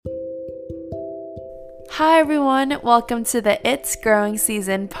Hi everyone, welcome to the It's Growing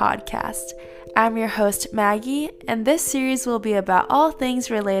Season podcast. I'm your host Maggie, and this series will be about all things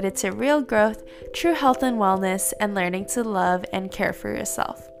related to real growth, true health and wellness, and learning to love and care for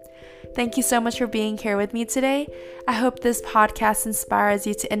yourself. Thank you so much for being here with me today. I hope this podcast inspires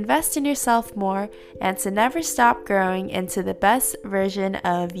you to invest in yourself more and to never stop growing into the best version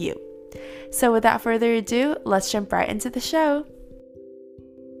of you. So without further ado, let's jump right into the show.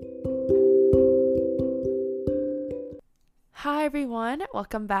 Hi everyone,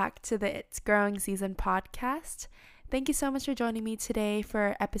 welcome back to the It's Growing Season podcast. Thank you so much for joining me today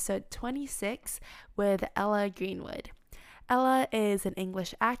for episode 26 with Ella Greenwood. Ella is an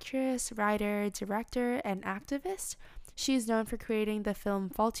English actress, writer, director, and activist. She is known for creating the film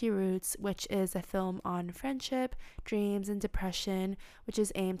Faulty Roots, which is a film on friendship, dreams, and depression, which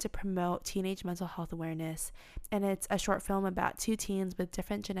is aimed to promote teenage mental health awareness. And it's a short film about two teens with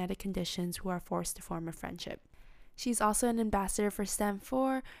different genetic conditions who are forced to form a friendship. She's also an ambassador for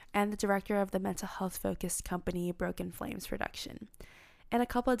STEM4 and the director of the mental health-focused company Broken Flames Production. And a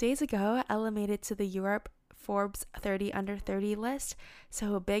couple of days ago, Ella made it to the Europe Forbes 30 Under 30 list,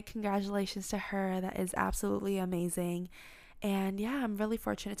 so a big congratulations to her. That is absolutely amazing. And yeah, I'm really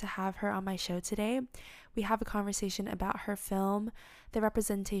fortunate to have her on my show today. We have a conversation about her film, the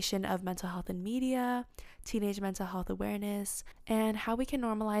representation of mental health in media, teenage mental health awareness, and how we can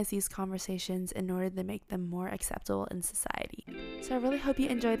normalize these conversations in order to make them more acceptable in society. So I really hope you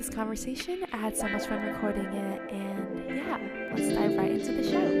enjoyed this conversation. I had so much fun recording it, and yeah, let's dive right into the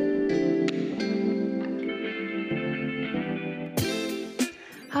show.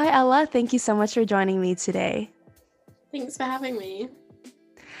 Hi Ella, thank you so much for joining me today. Thanks for having me.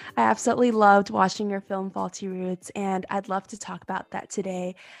 I absolutely loved watching your film Faulty Roots, and I'd love to talk about that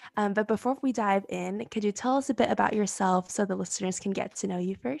today. But before we dive in, could you tell us a bit about yourself so the listeners can get to know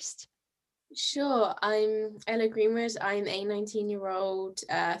you first? Sure. I'm Ella Greenwood. I'm a 19-year-old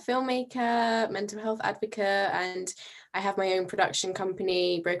filmmaker, mental health advocate, and I have my own production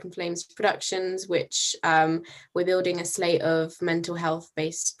company, Broken Flames Productions, which we're building a slate of mental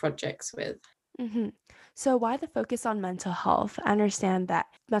health-based projects with. Mm-hmm. So why the focus on mental health? I understand that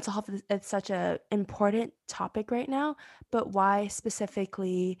mental health is such an important topic right now, but why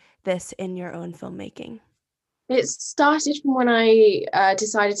specifically this in your own filmmaking? It started from when I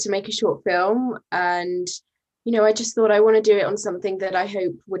decided to make a short film, and I just thought I want to do it on something that I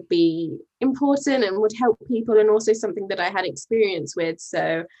hope would be important and would help people, and also something that I had experience with.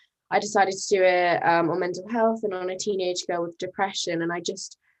 So I decided to do it on mental health and on a teenage girl with depression, and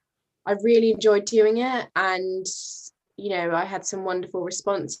I really enjoyed doing it, and I had some wonderful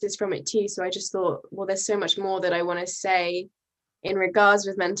responses from it too. So I just thought, well, there's so much more that I want to say in regards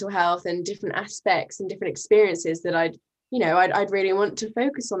with mental health and different aspects and different experiences that I'd really want to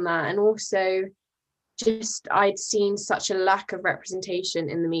focus on that. And also just I'd seen such a lack of representation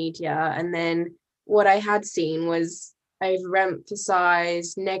in the media, and then what I had seen was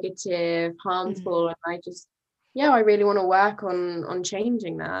overemphasized, negative, harmful, and I really want to work on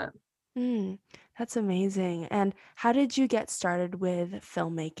changing that. That's amazing. And how did you get started with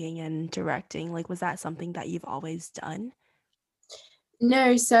filmmaking and directing? Like, was that something that you've always done?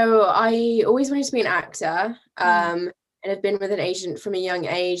 No, so I always wanted to be an actor, Mm. and I've been with an agent from a young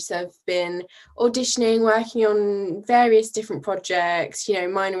age. So I've been auditioning, working on various different projects,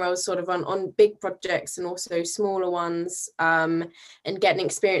 minor roles sort of on big projects and also smaller ones, and getting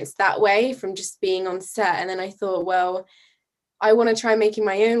experience that way from just being on set. And then I thought, well, I want to try making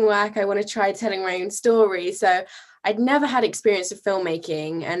my own work. I want to try telling my own story. So I'd never had experience of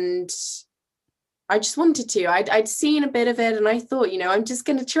filmmaking, and I just wanted to. I'd seen a bit of it, and I thought, I'm just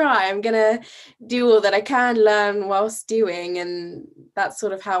going to try. I'm going to do all that I can learn whilst doing. And that's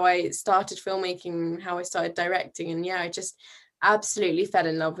sort of how I started filmmaking, how I started directing. And yeah, I just absolutely fell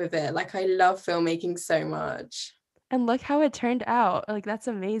in love with it. Like, I love filmmaking so much. And look how it turned out. Like, that's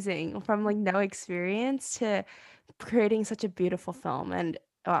amazing. From like no experience to creating such a beautiful film. And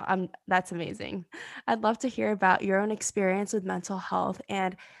that's amazing. I'd love to hear about your own experience with mental health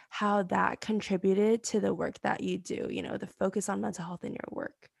and how that contributed to the work that you do, the focus on mental health in your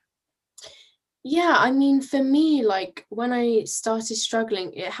work. Yeah, I mean, for me, like when I started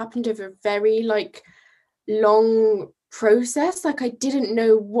struggling, it happened over a very long process. Like, I didn't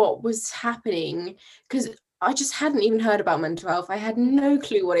know what was happening because I just hadn't even heard about mental health. I had no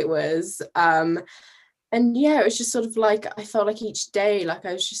clue what it was. And yeah, it was just sort of like I felt like each day, like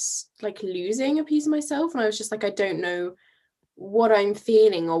I was just like losing a piece of myself, and I was just like, I don't know what I'm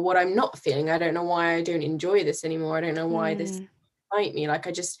feeling or what I'm not feeling. I don't know why I don't enjoy this anymore. I don't know why this excites me. Like,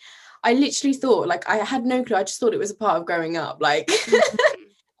 I literally thought, like, I had no clue. I just thought it was a part of growing up. Like,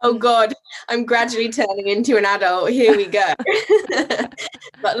 oh God, I'm gradually turning into an adult. Here we go.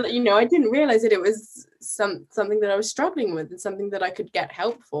 But you know, I didn't realize that it was something that I was struggling with and something that I could get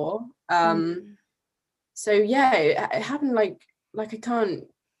help for. Mhm. So yeah, it happened like I can't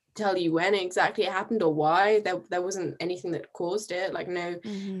tell you when exactly it happened or why. There wasn't anything that caused it, like no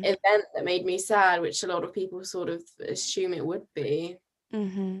Mhm. event that made me sad, which a lot of people sort of assume it would be.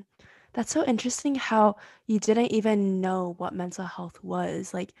 Mhm. That's so interesting how you didn't even know what mental health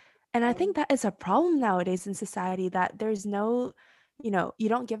was. Like, and I think that is a problem nowadays in society that there's no, you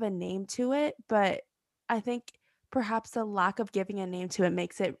don't give a name to it, but I think perhaps the lack of giving a name to it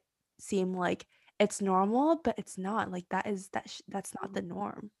makes it seem like it's normal, but it's not. Like that's not the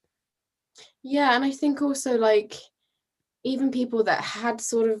norm. Yeah, and I think also like even people that had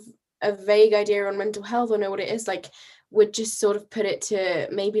sort of a vague idea on mental health or know what it is, like would just sort of put it to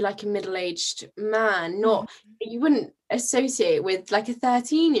maybe like a middle-aged man, Mhm. not you wouldn't associate with like a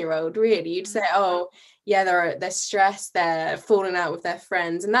 13-year-old really. You'd say, oh yeah, they're stressed, they're falling out with their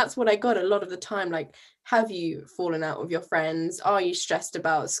friends. And that's what I got a lot of the time, like, have you fallen out with your friends? Are you stressed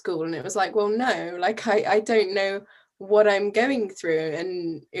about school? And it was like, well, no, like I don't know what I'm going through.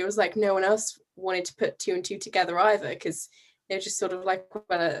 And it was like no one else wanted to put two and two together either, because they're just sort of like,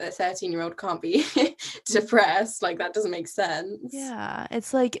 well, a 13-year-old can't be depressed, like that doesn't make sense. Yeah,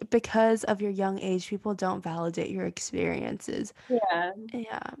 it's like because of your young age, people don't validate your experiences. Yeah.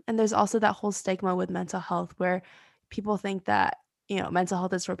 Yeah. And there's also that whole stigma with mental health where people think that, mental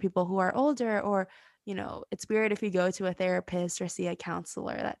health is for people who are older or, it's weird if you go to a therapist or see a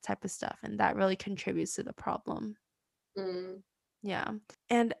counselor, that type of stuff. And that really contributes to the problem. Mm. Yeah.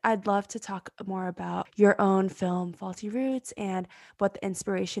 And I'd love to talk more about your own film, Faulty Roots, and what the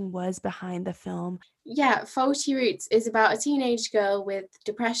inspiration was behind the film. Yeah, Faulty Roots is about a teenage girl with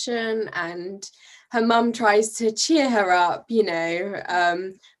depression, and her mum tries to cheer her up,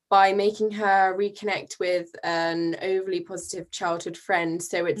 by making her reconnect with an overly positive childhood friend.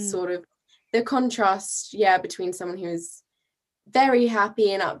 So it's Mm, sort of the contrast, yeah, between someone who is very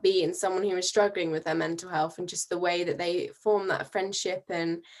happy and upbeat and someone who is struggling with their mental health, and just the way that they form that friendship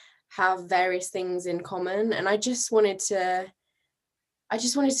and have various things in common. And I just wanted to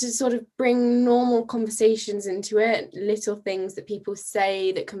sort of bring normal conversations into it, little things that people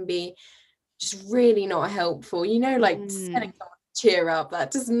say that can be just really not helpful, like telling mm, someone to cheer up,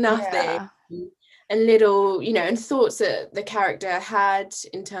 that does nothing. yeah. And little, and thoughts that the character had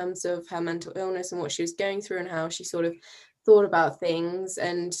in terms of her mental illness and what she was going through and how she sort of thought about things.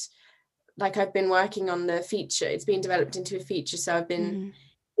 And like I've been working on the feature, it's been developed into a feature. So I've been Mhm.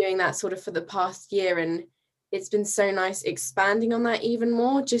 doing that sort of for the past year, and it's been so nice expanding on that even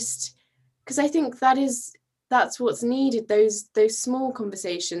more, just because I think that's what's needed, those small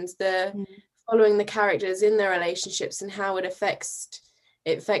conversations, the Mm. following the characters in their relationships and how it affects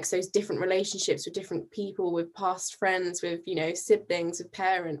those different relationships with different people, with past friends, with siblings, with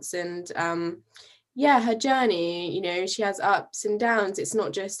parents. And yeah, her journey, she has ups and downs. It's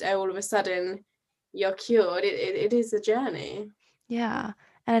not just, oh, all of a sudden you're cured. It is a journey. Yeah,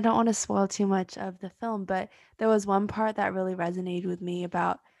 and I don't wanna spoil too much of the film, but there was one part that really resonated with me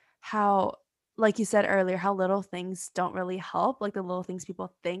about how, like you said earlier, how little things don't really help, like the little things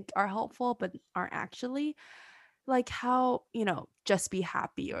people think are helpful but aren't actually. Like how, just be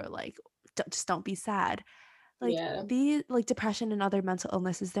happy or like just don't be sad. Like Yeah. depression and other mental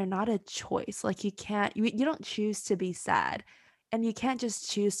illnesses, they're not a choice. Like you don't choose to be sad. And you can't just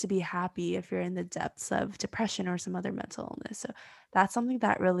choose to be happy if you're in the depths of depression or some other mental illness. So that's something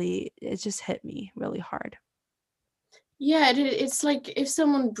that really it just hit me really hard. Yeah, it's like if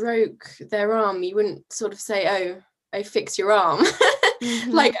someone broke their arm, you wouldn't sort of say, oh, fix your arm.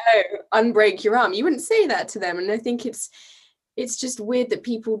 Like, Mhm. oh, unbreak your arm. You wouldn't say that to them. And I think it's just weird that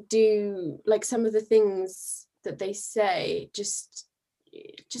people do, like, some of the things that they say, just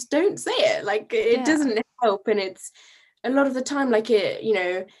don't say it. Like, it Yeah. doesn't help. And it's a lot of the time, like,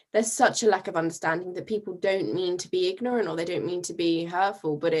 there's such a lack of understanding that people don't mean to be ignorant, or they don't mean to be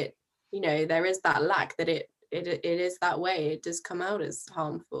hurtful, but there is that lack, that it is that way. It does come out as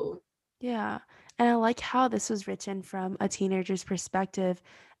harmful. Yeah. And I like how this was written from a teenager's perspective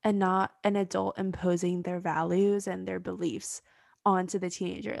and not an adult imposing their values and their beliefs onto the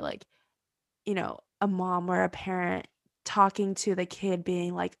teenager. Like, a mom or a parent talking to the kid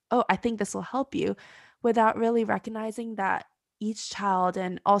being like, "Oh, I think this will help you," without really recognizing that each child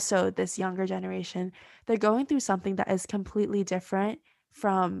and also this younger generation, they're going through something that is completely different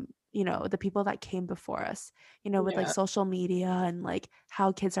from, the people that came before us. With like Yeah. social media and like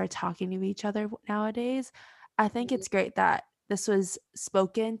how kids are talking to each other nowadays. I think it's great that this was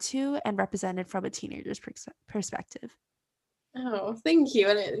spoken to and represented from a teenager's perspective. Oh, thank you.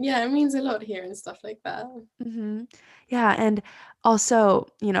 And it means a lot hearing stuff like that. Hmm. Yeah, and also,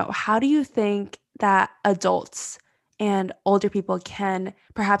 how do you think that adults and older people can,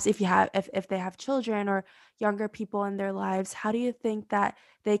 perhaps if they have children or younger people in their lives, how do you think that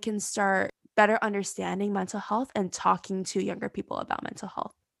they can start better understanding mental health and talking to younger people about mental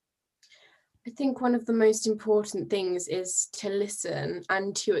health? I think one of the most important things is to listen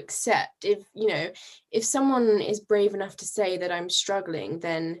and to accept. If someone is brave enough to say that I'm struggling,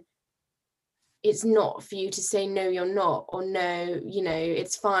 then it's not for you to say no, you're not, or no,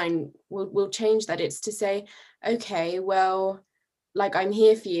 it's fine, we'll change that. It's to say, okay, well, like, I'm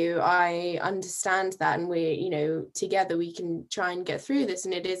here for you, I understand that, and we're, together we can try and get through this.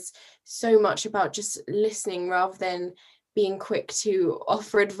 And it is so much about just listening rather than being quick to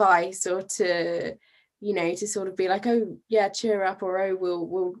offer advice, or to to sort of be like, oh yeah, cheer up, or oh,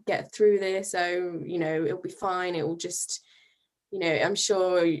 we'll get through this, oh, it'll be fine, it will just, I'm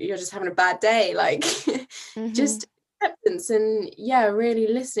sure you're just having a bad day, like Hmm. just acceptance. And yeah, really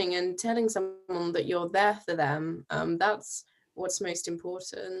listening and telling someone that you're there for them. That's what's most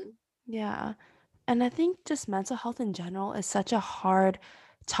important. Yeah. And I think just mental health in general is such a hard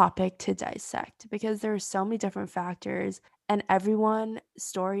topic to dissect because there are so many different factors and everyone's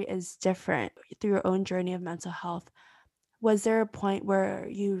story is different through your own journey of mental health. Was there a point where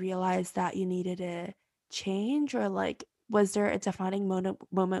you realized that you needed a change, or like was there a defining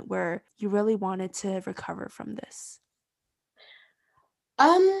moment where you really wanted to recover from this?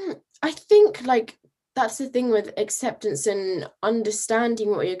 I think, like, that's the thing with acceptance and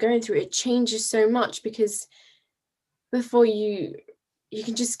understanding what you're going through. It changes so much, because before you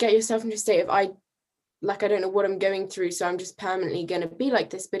can just get yourself into a state of, I don't know what I'm going through, so I'm just permanently going to be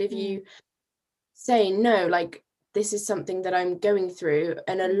like this. But if Mm, you say no, like, this is something that I'm going through,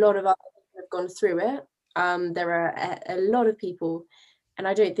 and a mm, lot of other people have gone through it. There are a lot of people, and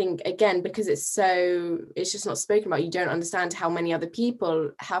I don't think, again, because it's just not spoken about, you don't understand how many other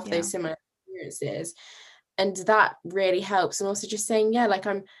people have yeah. those similar experiences. And that really helps. And also just saying, yeah, like,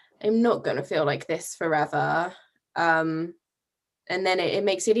 I'm not going to feel like this forever. um and then it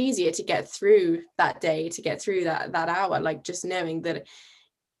makes it easier to get through that day, to get through that hour, like, just knowing that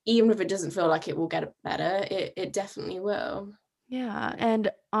even if it doesn't feel like it will get better, it definitely will. Yeah. And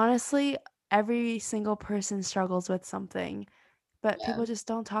honestly, every single person struggles with something, but Yeah. people just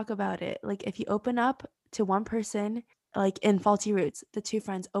don't talk about it. Like if you open up to one person, like in Faulty Roots, the two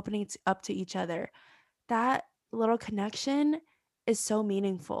friends opening up to each other, that little connection is so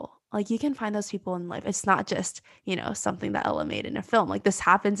meaningful. Like you can find those people in life. It's not just, something that Ella made in a film. Like this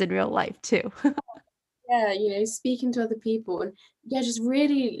happens in real life too. Yeah, speaking to other people, and yeah, just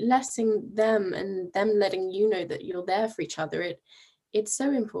really letting them, and them letting you know that you're there for each other. It's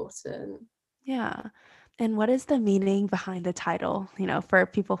so important. Yeah. And what is the meaning behind the title, for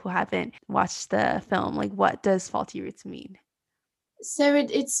people who haven't watched the film? Like what does Faulty Roots mean? So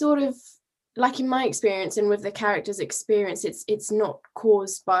it's sort of like, in my experience and with the character's experience, it's not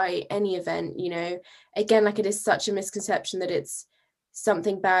caused by any event. Again, like, it is such a misconception that it's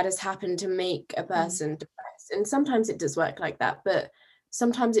something bad has happened to make a Mm, person depressed, and sometimes it does work like that, but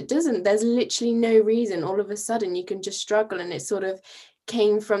sometimes it doesn't. There's literally no reason. All of a sudden you can just struggle, and it sort of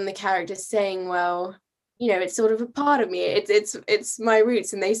came from the character saying, well, it's sort of a part of me, it's my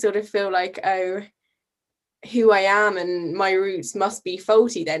roots, and they sort of feel like, oh, who I am and my roots must be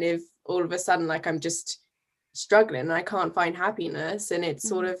faulty then, if all of a sudden, like, I'm just struggling and I can't find happiness. And it's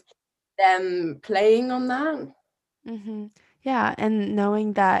sort mhm, of them playing on that. mhm. Yeah, and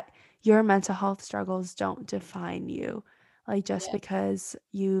knowing that your mental health struggles don't define you. Like just Yeah. because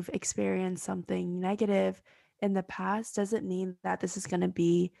you've experienced something negative in the past doesn't mean that this is going to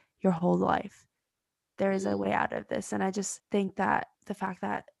be your whole life. There is a Mm. way out of this. And I just think that the fact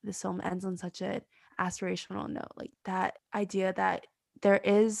that this film ends on such an aspirational note, like that idea that there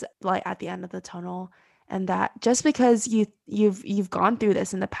is light at the end of the tunnel, and that just because you've gone through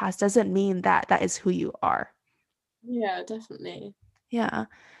this in the past doesn't mean that that is who you are. Yeah, definitely. Yeah.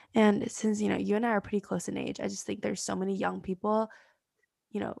 And since, you and I are pretty close in age, I just think there's so many young people,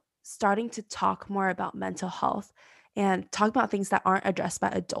 starting to talk more about mental health and talk about things that aren't addressed by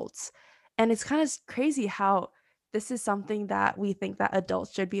adults. And it's kind of crazy how this is something that we think that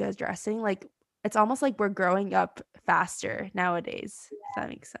adults should be addressing. Like it's almost like we're growing up faster nowadays, if that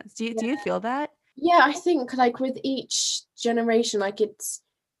makes sense. Do you feel that? Yeah, I think, like, with each generation, like, it's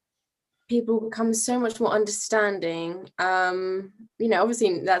people become so much more understanding.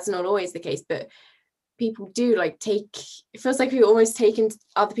 Obviously that's not always the case, but people do, like, take, it feels like people almost take into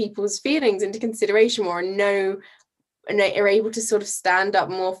other people's feelings into consideration more, and know and are able to sort of stand up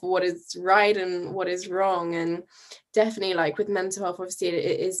more for what is right and what is wrong. And definitely, like with mental health, obviously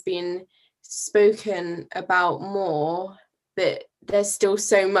it is being spoken about more, but there's still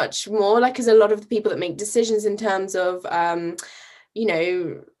so much more, like, as a lot of the people that make decisions in terms of you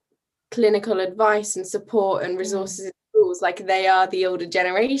know clinical advice and support and Mm. resources in schools, like they are the older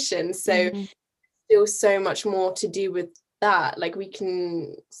generation, so Mm-hmm. still so much more to do with that. Like, we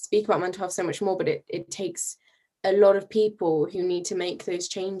can speak about mental health so much more, but it takes a lot of people who need to make those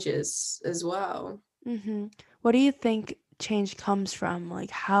changes as well. Mm-hmm. What do you think change comes from?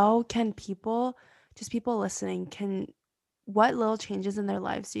 Like, how can people, just people listening, what little changes in their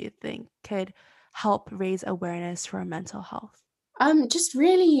lives do you think could help raise awareness for mental health? Just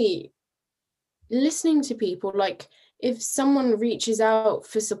really listening to people. Like, if someone reaches out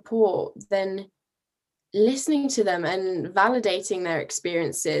for support, then listening to them and validating their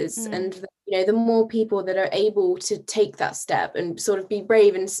experiences. Mm. And the more people that are able to take that step and sort of be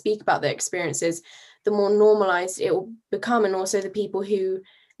brave and speak about their experiences, the more normalized it will become. And also the people who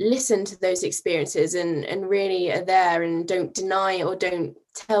listen to those experiences and really are there and don't deny it or don't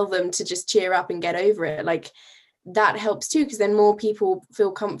tell them to just cheer up and get over it, like, that helps too, because then more people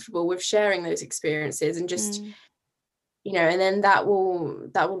feel comfortable with sharing those experiences and just Mm. and then that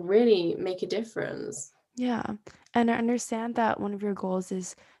will really make a difference. Yeah. And I understand that one of your goals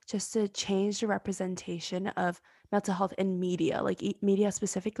is just to change the representation of mental health in media, like media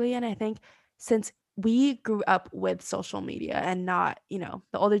specifically. And I think since we grew up with social media and not, the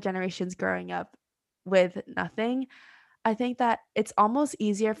older generations growing up with nothing, I think that it's almost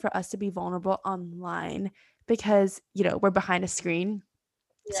easier for us to be vulnerable online because, we're behind a screen.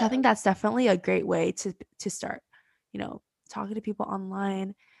 So I Yeah. think that's definitely a great way to start, you know, talking to people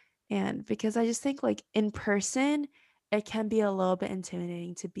online. And because I just think like in person, it can be a little bit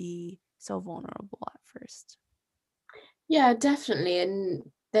intimidating to be so vulnerable at first. Yeah, definitely. And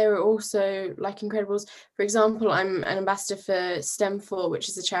there are also like Incredibles. For example, I'm an ambassador for STEM4, which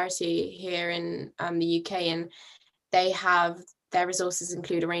is a charity here in the UK, and they have their resources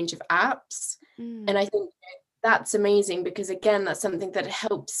include a range of apps. And Mm. I think that's amazing because again, that's something that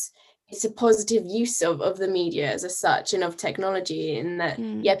helps. It's a positive use of the media as a such and of technology, in that,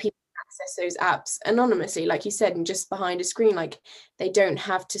 Mm. yeah, people access those apps anonymously, like you said, and just behind a screen. Like, they don't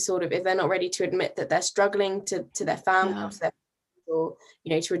have to sort of, if they're not ready to admit that they're struggling to their family or Yeah. to their, or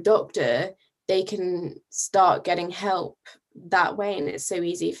to a doctor, they can start getting help that way, and it's so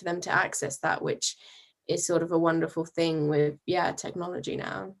easy for them to access that, which is sort of a wonderful thing with, yeah, technology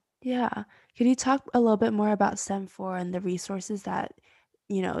now. Yeah. Could you talk a little bit more about STEM 4 and the resources that,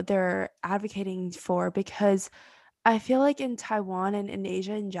 they're advocating for? Because I feel like in Taiwan and in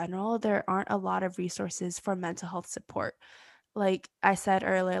Asia in general, there aren't a lot of resources for mental health support. Like I said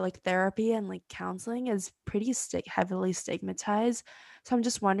earlier, like therapy and like counseling is pretty heavily stigmatized. So I'm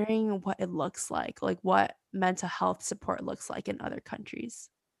just wondering what it looks like what mental health support looks like in other countries.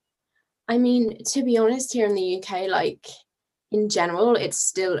 I mean, to be honest, here in the UK, like, in general, it's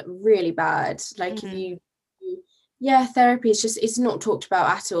still really bad. Like, if Mm. yeah, therapy is just, it's not talked about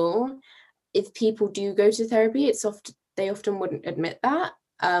at all. If people do go to therapy, they often wouldn't admit that.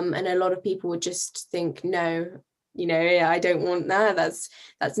 And a lot of people would just think, no, yeah, I don't want that.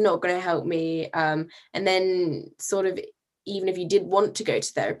 That's not going to help me. And then sort of, even if you did want to go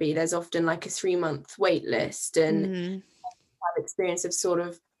to therapy, there's often like a 3-month wait list, and Mm. have experience of sort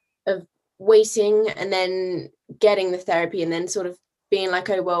of waiting and then getting the therapy, and then sort of being like,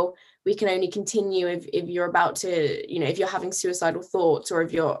 oh well, we can only continue if you're about to, if you're having suicidal thoughts, or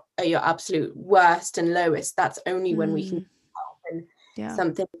if you're at your absolute worst and lowest, that's only when we can Mm. help. And Yeah.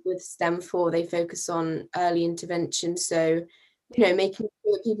 something with STEM4, they focus on early intervention, so Yeah. making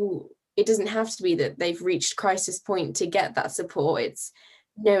sure that people, it doesn't have to be that they've reached crisis point to get that support. It's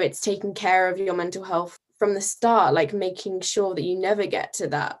no, it's taking care of your mental health from the start, like making sure that you never get to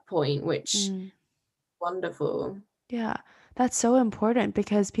that point, which Mm. wonderful. Yeah, that's so important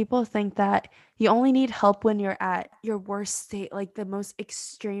because people think that you only need help when you're at your worst state, like the most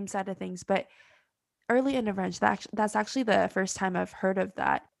extreme side of things. But early intervention, that's actually the first time I've heard of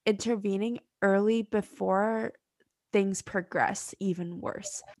that. Intervening early before things progress even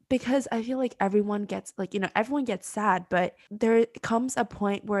worse. Because I feel like everyone gets everyone gets sad, but there comes a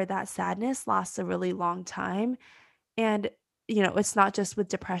point where that sadness lasts a really long time. And, it's not just with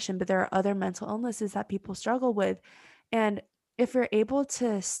depression, but there are other mental illnesses that people struggle with. And if you're able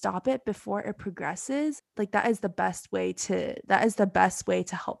to stop it before it progresses, like that is the best way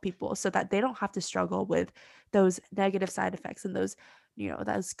to help people so that they don't have to struggle with those negative side effects and those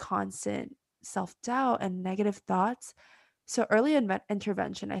constant self-doubt and negative thoughts. So early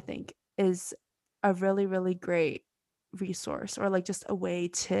intervention, I think, is a really, really great. resource or like just a way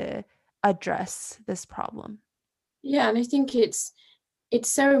to address this problem. Yeah, and I think it's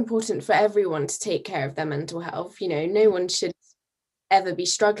so important for everyone to take care of their mental health. You know, no one should ever be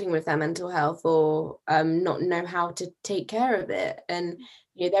struggling with their mental health or not know how to take care of it. And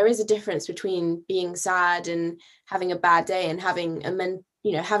you know, there is a difference between being sad and having a bad day and having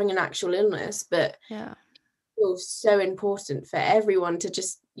having an actual illness. But Yeah. it's so important for everyone to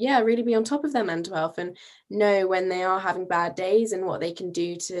just really be on top of their mental health and know when they are having bad days and what they can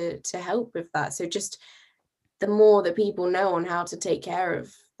do to help with that. So just the more that people know on how to take care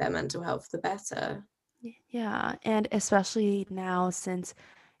of their mental health, the better. Yeah, and especially now since,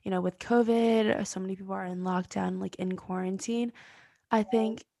 with COVID, so many people are in lockdown, like in quarantine. I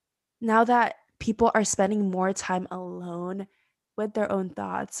think now that people are spending more time alone with their own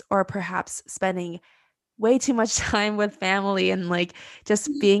thoughts, or perhaps spending way too much time with family and like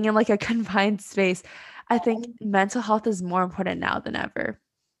just being in like a confined space, I think mental health is more important now than ever.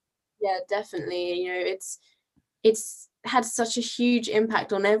 Yeah, definitely. You know, it's had such a huge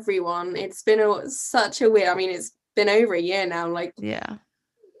impact on everyone. It's been such a weird. I mean, it's been over a year now. Like Yeah.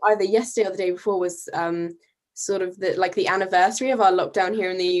 either yesterday or the day before was sort of the anniversary of our lockdown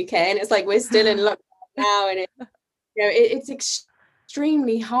here in the UK, and it's like we're still in lockdown now, and it's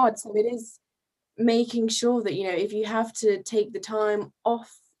extremely hard. So it is making sure that if you have to take the time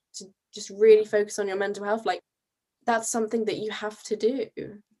off to just really focus on your mental health, like that's something that you have to do.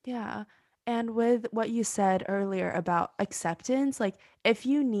 Yeah. And with what you said earlier about acceptance, like if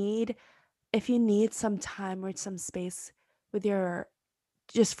you need some time or some space with your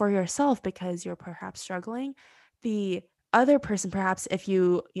just for yourself because you're perhaps struggling, the other person, perhaps if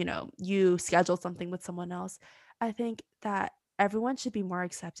you schedule something with someone else, I think that everyone should be more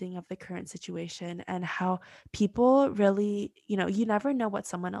accepting of the current situation and how people really, you never know what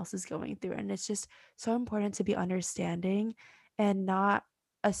someone else is going through. And it's just so important to be understanding and not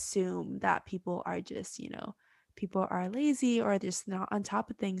assume that people are lazy or just not on top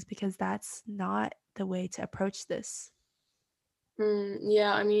of things because that's not the way to approach this.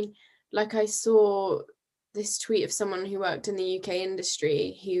 Yeah, I mean, like I saw this tweet of someone who worked in the UK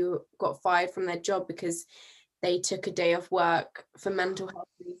industry who got fired from their job because they took a day off work for mental health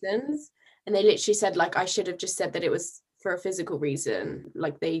reasons. And they literally said, like, I should have just said that it was for a physical reason.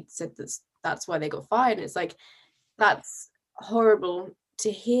 Like they said that's why they got fired. And it's like, that's horrible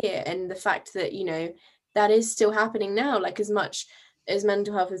to hear. And the fact that, that is still happening now, like as much as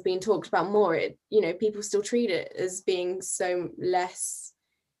mental health is being talked about more, people still treat it as being so less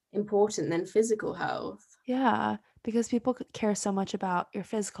important than physical health. Yeah, because people care so much about your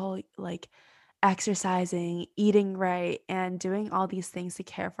physical, like exercising, eating right, and doing all these things to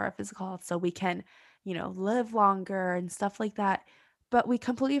care for our physical health so we can, live longer and stuff like that. But we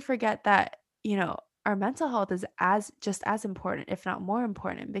completely forget that, our mental health is just as important, if not more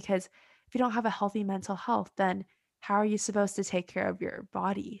important, because if you don't have a healthy mental health, then how are you supposed to take care of your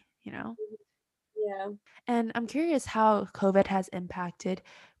body? Yeah. And I'm curious how COVID has impacted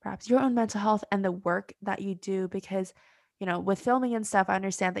perhaps your own mental health and the work that you do because, with filming and stuff, I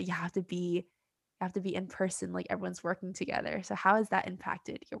understand that you have to be in person, like everyone's working together. So how has that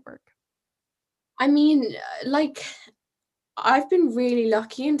impacted your work? I mean, like I've been really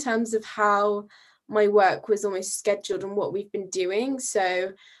lucky in terms of how my work was almost scheduled and what we've been doing.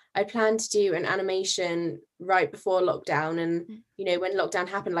 So I planned to do an animation right before lockdown. And, Mm. when lockdown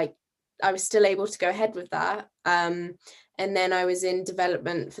happened, like I was still able to go ahead with that. And then I was in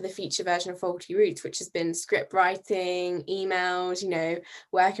development for the feature version of Faulty Roots, which has been script writing, emails,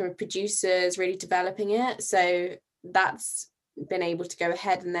 working with producers, really developing it. So that's been able to go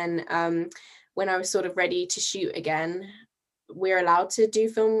ahead. And then when I was sort of ready to shoot again, we're allowed to do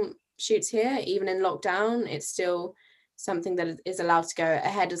film shoots here even in lockdown. It's still something that is allowed to go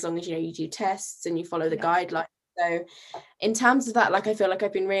ahead as long as you do tests and you follow the Yeah. guidelines. So in terms of that, like I feel like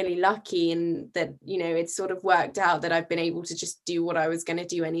I've been really lucky and that it's sort of worked out that I've been able to just do what I was going to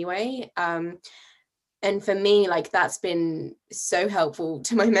do anyway. And for me, like that's been so helpful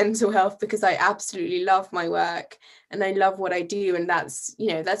to my mental health because I absolutely love my work and I love what I do, and that's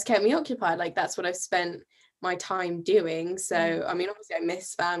kept me occupied. Like that's what I've spent my time doing. So I mean, obviously I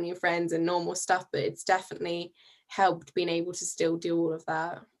miss family and friends and normal stuff, but it's definitely helped being able to still do all of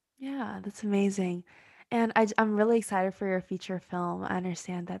that. Yeah, that's amazing. And I'm really excited for your feature film. I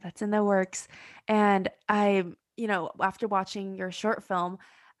understand that that's in the works. And after watching your short film,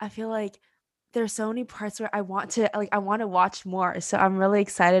 I feel like there's so many parts where I want to watch more. So I'm really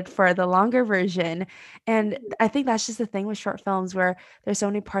excited for the longer version. And I think that's just the thing with short films where there's so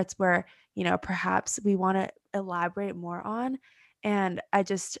many parts where, perhaps we want to elaborate more on. And I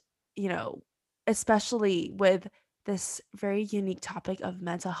just, you know, especially with this very unique topic of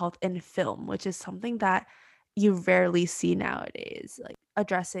mental health in film, which is something that you rarely see nowadays, like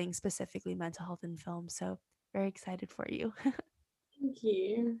addressing specifically mental health in film. So, very excited for you. Thank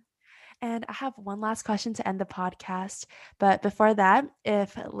you. And I have one last question to end the podcast. But before that,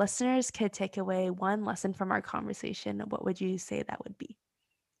 if listeners could take away one lesson from our conversation, what would you say that would be?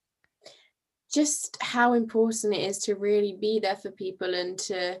 Just how important it is to really be there for people and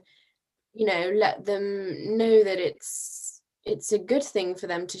to, let them know that it's a good thing for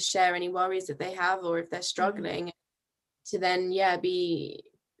them to share any worries that they have, or if they're Mhm. struggling, to then be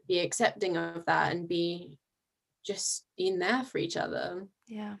accepting of that and be just being there for each other.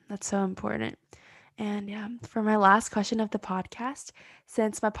 Yeah, that's so important. And yeah, for my last question of the podcast,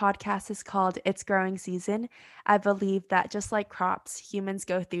 since my podcast is called It's Growing Season, I believe that just like crops, humans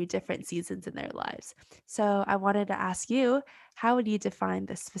go through different seasons in their lives. So I wanted to ask you, how would you define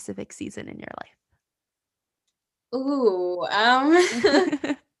this specific season in your Ooh,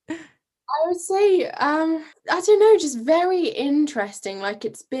 life? I would say, I don't know, just very interesting. Like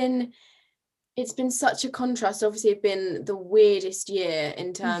it's been such a contrast. Obviously, it's been the weirdest year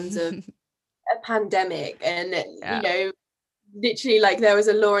in terms of a pandemic, and Yeah. literally, like, there was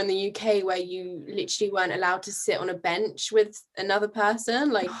a law in the UK where you literally weren't allowed to sit on a bench with another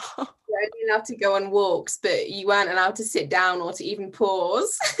person. Like, you're only allowed to go on walks, but you weren't allowed to sit down or to even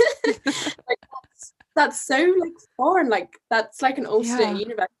pause. Like, that's so, like, foreign. Like, that's like an alternate Yeah.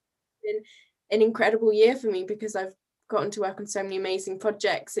 universe. Been an incredible year for me because I've gotten to work on so many amazing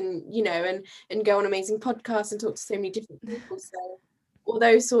projects, and and go on amazing podcasts and talk to so many different people. So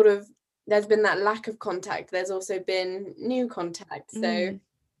although sort of there's been that lack of contact, there's also been new contact. So Mm,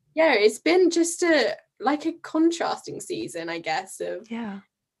 yeah, it's been just a contrasting season, I guess, of yeah.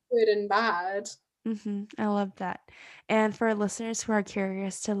 good and bad. I love that. And for listeners who are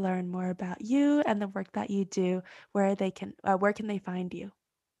curious to learn more about you and the work that you do, where can they find you?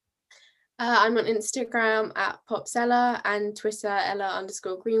 I'm on Instagram at Popsella and Twitter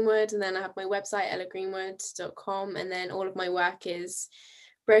Ella_Greenwood. And then I have my website, ellagreenwood.com. And then all of my work is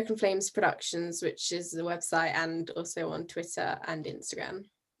Broken Flames Productions, which is the website, and also on Twitter and Instagram.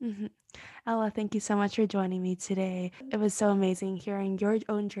 hmm Ella, thank you so much for joining me today. It was so amazing hearing your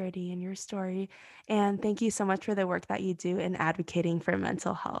own journey and your story. And thank you so much for the work that you do in advocating for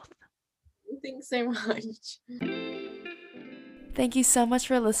mental health. Thanks so much. Thank you so much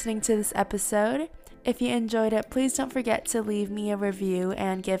for listening to this episode. If you enjoyed it, please don't forget to leave me a review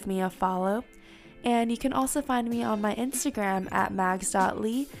and give me a follow. And you can also find me on my Instagram at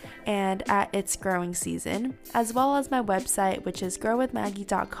mags.lee and at It's Growing Season, as well as my website, which is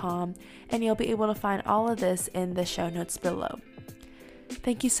growwithmaggie.com, and you'll be able to find all of this in the show notes below.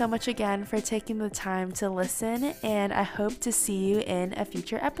 Thank you so much again for taking the time to listen, and I hope to see you in a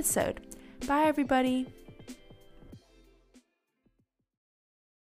future episode. Bye, everybody.